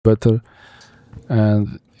better.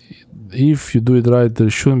 And if you do it right, there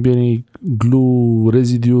shouldn't be any glue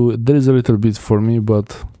residue. There is a little bit for me,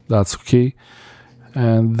 but that's okay.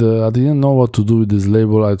 And I didn't know what to do with this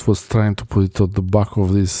label. I was trying to put it on the back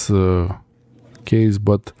of this case,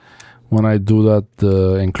 but when I do that,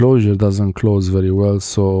 the enclosure doesn't close very well.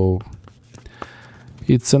 So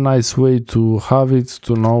it's a nice way to have it,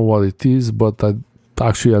 to know what it is, but I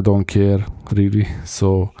don't care really,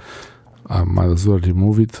 so I might as well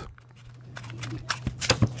remove it.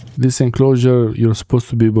 This enclosure, you're supposed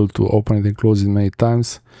to be able to open it and close it many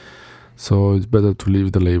times, so it's better to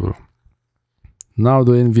leave the label. Now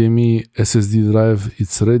the NVMe SSD drive,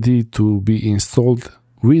 it's ready to be installed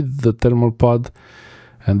with the thermal pad,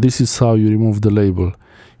 and this is how you remove the label.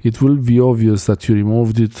 It will be obvious that you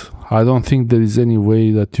removed it. I don't think there is any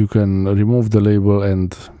way that you can remove the label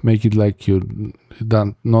and make it like you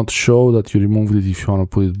not show that you removed it if you want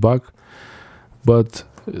to put it back. But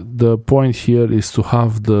the point here is to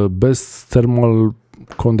have the best thermal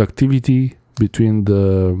conductivity between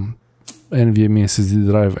the NVMe SSD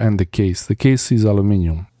drive and the case. The case is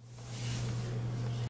aluminum.